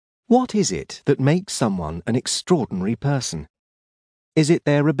What is it that makes someone an extraordinary person? Is it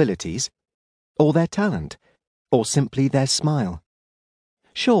their abilities? Or their talent? Or simply their smile?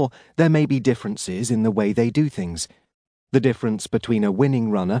 Sure, there may be differences in the way they do things. The difference between a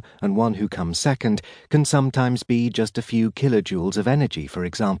winning runner and one who comes second can sometimes be just a few kilojoules of energy, for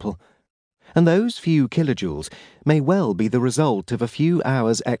example. And those few kilojoules may well be the result of a few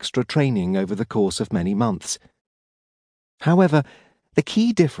hours extra training over the course of many months. However, the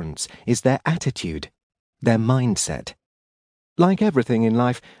key difference is their attitude, their mindset. Like everything in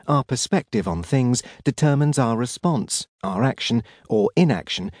life, our perspective on things determines our response, our action or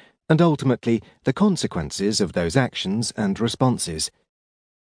inaction, and ultimately the consequences of those actions and responses.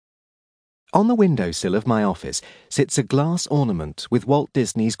 On the windowsill of my office sits a glass ornament with Walt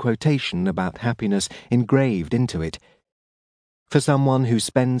Disney's quotation about happiness engraved into it. For someone who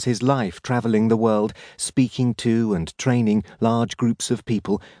spends his life travelling the world, speaking to and training large groups of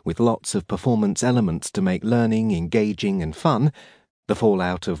people with lots of performance elements to make learning engaging and fun, the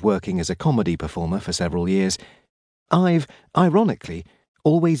fallout of working as a comedy performer for several years, I've, ironically,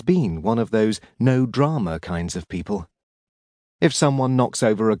 always been one of those no-drama kinds of people. If someone knocks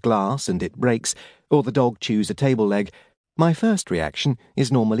over a glass and it breaks, or the dog chews a table leg, my first reaction is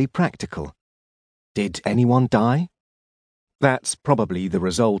normally practical. Did anyone die? That's probably the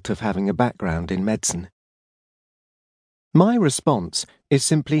result of having a background in medicine. My response is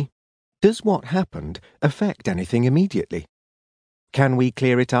simply, does what happened affect anything immediately? Can we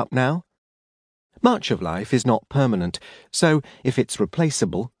clear it up now? Much of life is not permanent, so if it's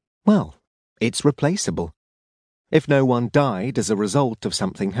replaceable, well, it's replaceable. If no one died as a result of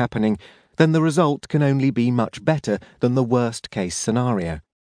something happening, then the result can only be much better than the worst-case scenario.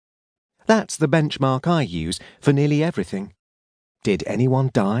 That's the benchmark I use for nearly everything. Did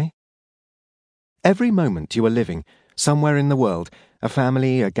anyone die? Every moment you are living, somewhere in the world, a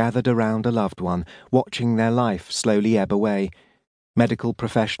family are gathered around a loved one, watching their life slowly ebb away. Medical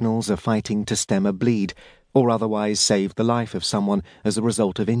professionals are fighting to stem a bleed, or otherwise save the life of someone as a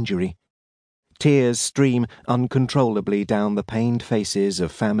result of injury. Tears stream uncontrollably down the pained faces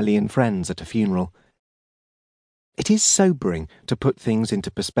of family and friends at a funeral. It is sobering to put things into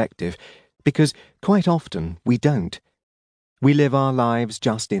perspective, because quite often we don't. We live our lives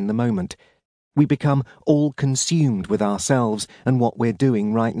just in the moment. We become all consumed with ourselves and what we're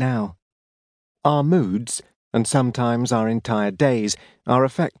doing right now. Our moods, and sometimes our entire days, are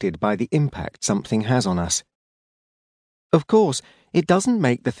affected by the impact something has on us. Of course, it doesn't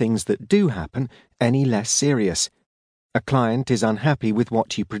make the things that do happen any less serious. A client is unhappy with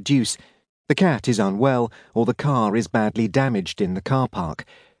what you produce, the cat is unwell, or the car is badly damaged in the car park.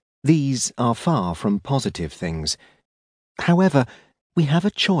 These are far from positive things. However, we have a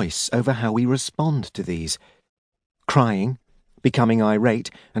choice over how we respond to these. Crying, becoming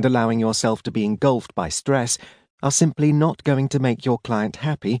irate, and allowing yourself to be engulfed by stress are simply not going to make your client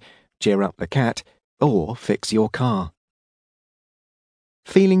happy, cheer up the cat, or fix your car.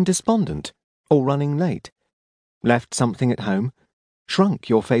 Feeling despondent, or running late? Left something at home? Shrunk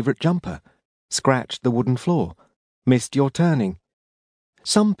your favourite jumper? Scratched the wooden floor? Missed your turning?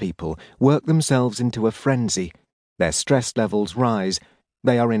 Some people work themselves into a frenzy. Their stress levels rise,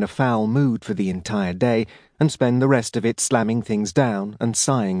 they are in a foul mood for the entire day, and spend the rest of it slamming things down and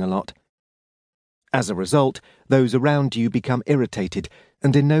sighing a lot. As a result, those around you become irritated,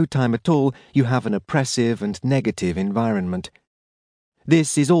 and in no time at all you have an oppressive and negative environment.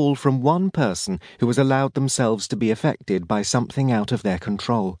 This is all from one person who has allowed themselves to be affected by something out of their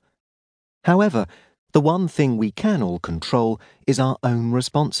control. However, the one thing we can all control is our own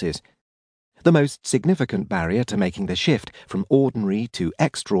responses. The most significant barrier to making the shift from ordinary to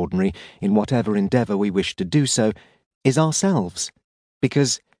extraordinary in whatever endeavour we wish to do so is ourselves,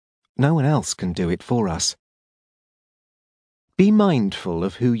 because no one else can do it for us. Be mindful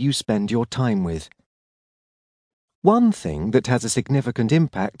of who you spend your time with. One thing that has a significant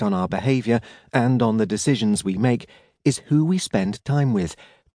impact on our behaviour and on the decisions we make is who we spend time with,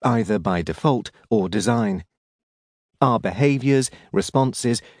 either by default or design. Our behaviours,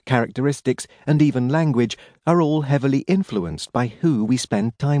 responses, characteristics, and even language are all heavily influenced by who we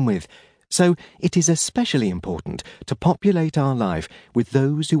spend time with, so it is especially important to populate our life with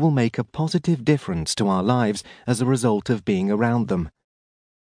those who will make a positive difference to our lives as a result of being around them.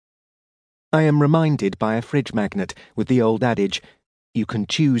 I am reminded by a fridge magnet with the old adage, you can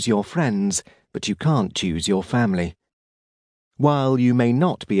choose your friends, but you can't choose your family. While you may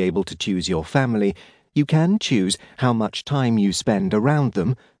not be able to choose your family, you can choose how much time you spend around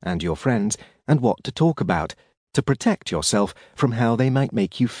them and your friends and what to talk about, to protect yourself from how they might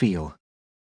make you feel.